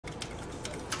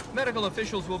Medical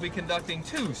officials will be conducting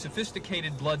two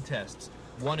sophisticated blood tests.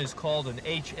 One is called an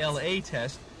HLA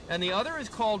test, and the other is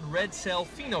called red cell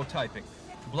phenotyping.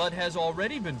 Blood has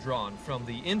already been drawn from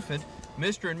the infant,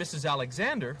 Mr. and Mrs.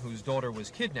 Alexander, whose daughter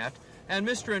was kidnapped, and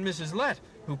Mr. and Mrs. Lett,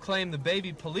 who claim the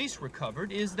baby police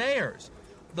recovered is theirs.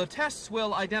 The tests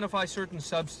will identify certain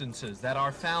substances that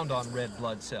are found on red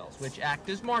blood cells, which act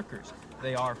as markers.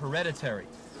 They are hereditary.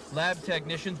 Lab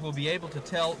technicians will be able to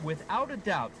tell without a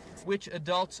doubt which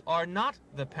adults are not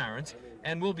the parents,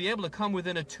 and will be able to come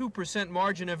within a 2%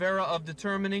 margin of error of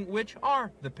determining which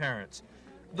are the parents.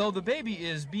 Though the baby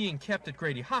is being kept at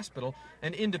Grady Hospital,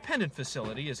 an independent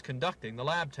facility is conducting the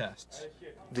lab tests.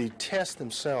 The tests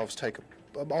themselves take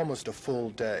almost a full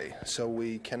day, so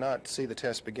we cannot see the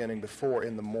test beginning before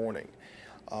in the morning.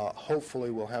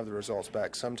 Hopefully we'll have the results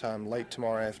back sometime late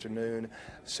tomorrow afternoon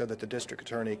so that the district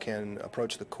attorney can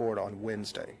approach the court on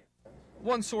Wednesday.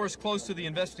 One source close to the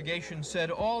investigation said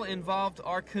all involved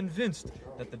are convinced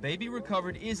that the baby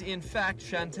recovered is in fact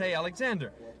Shantae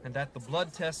Alexander, and that the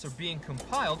blood tests are being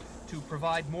compiled to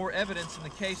provide more evidence in the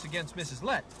case against Mrs.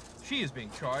 Lett. She is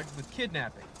being charged with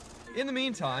kidnapping. In the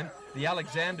meantime, the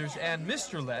Alexanders and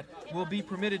Mr. Lett will be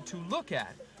permitted to look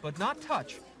at, but not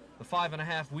touch, the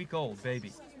 5.5-week-old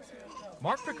baby.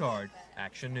 Marc Pickard,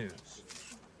 Action News.